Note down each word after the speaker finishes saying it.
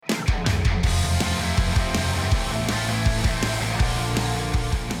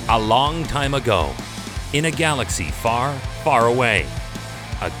A long time ago, in a galaxy far, far away,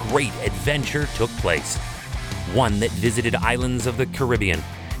 a great adventure took place. One that visited islands of the Caribbean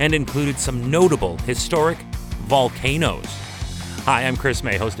and included some notable historic volcanoes. Hi, I'm Chris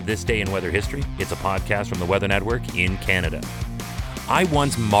May, host of This Day in Weather History. It's a podcast from the Weather Network in Canada. I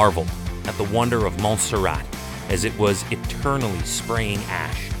once marveled at the wonder of Montserrat as it was eternally spraying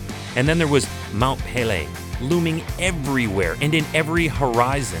ash. And then there was Mount Pelée, looming everywhere and in every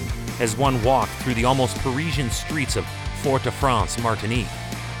horizon as one walked through the almost Parisian streets of Fort-de-France, Martinique.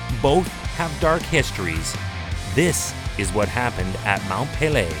 Both have dark histories. This is what happened at Mount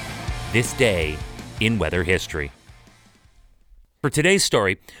Pelée this day in weather history. For today's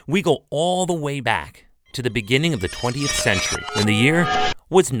story, we go all the way back to the beginning of the 20th century, when the year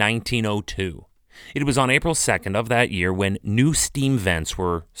was 1902. It was on April 2nd of that year when new steam vents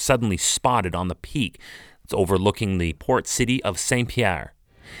were suddenly spotted on the peak. It's overlooking the port city of Saint-Pierre.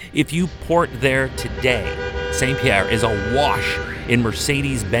 If you port there today, Saint-Pierre is awash in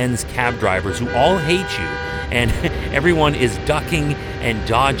Mercedes-Benz cab drivers who all hate you, and everyone is ducking and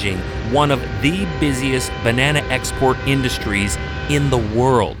dodging one of the busiest banana export industries in the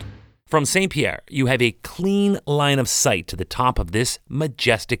world. From Saint-Pierre, you have a clean line of sight to the top of this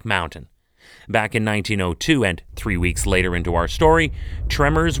majestic mountain. Back in 1902, and 3 weeks later into our story,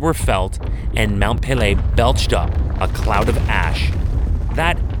 tremors were felt and Mount Pelée belched up a cloud of ash.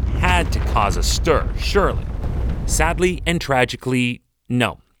 That had to cause a stir, surely. Sadly and tragically,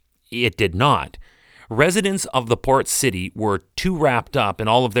 no, it did not. Residents of the port city were too wrapped up and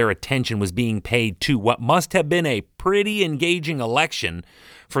all of their attention was being paid to what must have been a pretty engaging election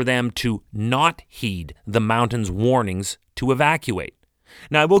for them to not heed the mountain's warnings to evacuate.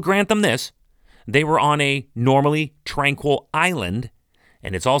 Now, I will grant them this. They were on a normally tranquil island,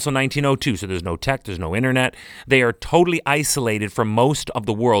 and it's also 1902, so there's no tech, there's no internet. They are totally isolated from most of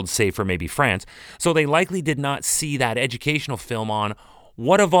the world, save for maybe France, so they likely did not see that educational film on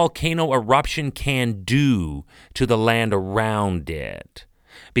what a volcano eruption can do to the land around it,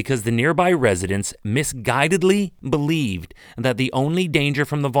 because the nearby residents misguidedly believed that the only danger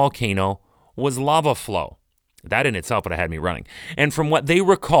from the volcano was lava flow. That in itself would have had me running. And from what they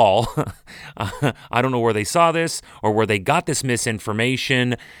recall, I don't know where they saw this or where they got this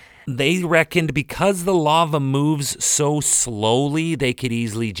misinformation. They reckoned because the lava moves so slowly, they could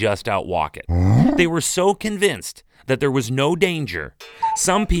easily just outwalk it. They were so convinced that there was no danger,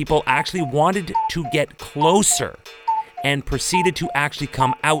 some people actually wanted to get closer and proceeded to actually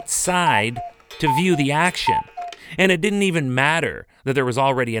come outside to view the action. And it didn't even matter that there was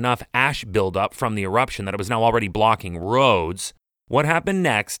already enough ash buildup from the eruption that it was now already blocking roads. What happened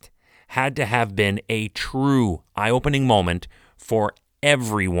next had to have been a true eye-opening moment for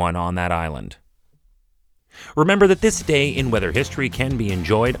everyone on that island. Remember that this day in weather history can be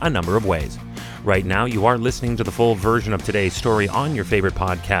enjoyed a number of ways. Right now, you are listening to the full version of today's story on your favorite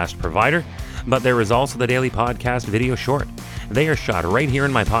podcast provider, but there is also the daily podcast video short. They are shot right here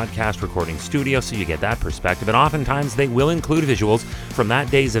in my podcast recording studio, so you get that perspective, and oftentimes they will include visuals from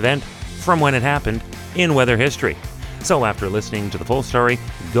that day's event, from when it happened in weather history. So after listening to the full story,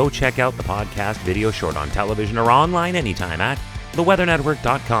 go check out the podcast video short on television or online anytime at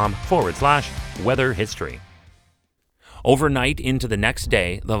theweathernetwork.com/weather history. Overnight into the next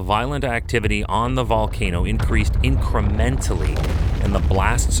day, the violent activity on the volcano increased incrementally, and the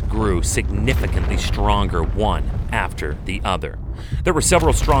blasts grew significantly stronger one after the other. There were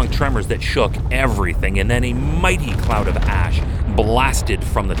several strong tremors that shook everything, and then a mighty cloud of ash blasted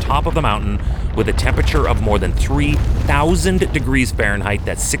from the top of the mountain with a temperature of more than 3,000 degrees Fahrenheit,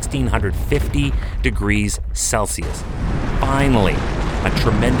 that's 1,650 degrees Celsius. Finally, a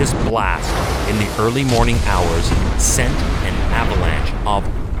tremendous blast in the early morning hours sent an avalanche of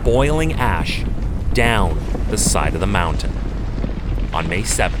boiling ash down the side of the mountain. On May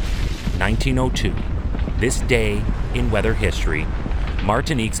 7th, 1902, this day in weather history,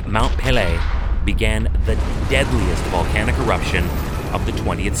 Martinique's Mount Pelée began the deadliest volcanic eruption of the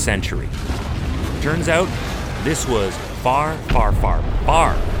 20th century. Turns out, this was far, far, far,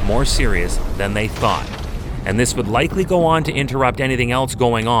 far more serious than they thought. And this would likely go on to interrupt anything else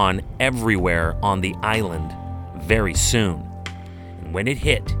going on everywhere on the island very soon. And when it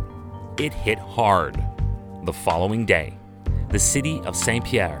hit hard. The following day, the city of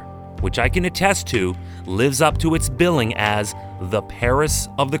Saint-Pierre, which I can attest to, lives up to its billing as the Paris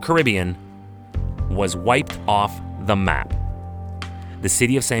of the Caribbean, was wiped off the map. The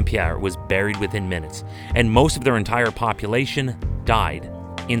city of Saint-Pierre was buried within minutes, and most of their entire population died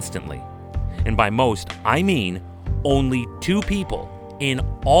instantly. And by most, I mean only 2 people in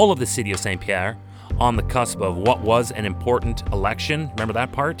all of the city of Saint-Pierre on the cusp of what was an important election. Remember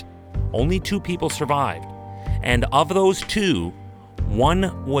that part? Only 2 people survived. And of those 2,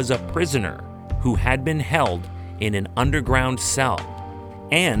 one was a prisoner who had been held in an underground cell.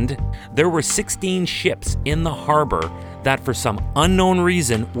 And there were 16 ships in the harbor that for some unknown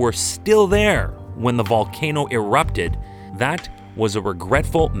reason were still there when the volcano erupted. That was a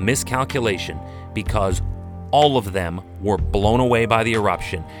regretful miscalculation because all of them were blown away by the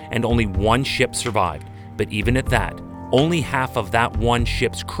eruption and only 1 ship survived. But even at that, only half of that 1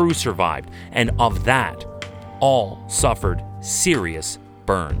 ship's crew survived, and of that, all suffered serious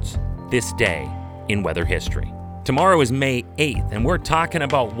burns this day in weather history. Tomorrow is May 8th, and we're talking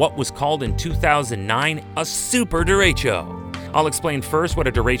about what was called in 2009 a super derecho. I'll explain first what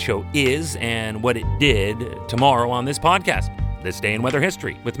a derecho is and what it did tomorrow on this podcast, This Day in Weather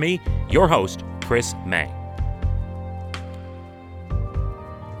History, with me, your host, Chris May.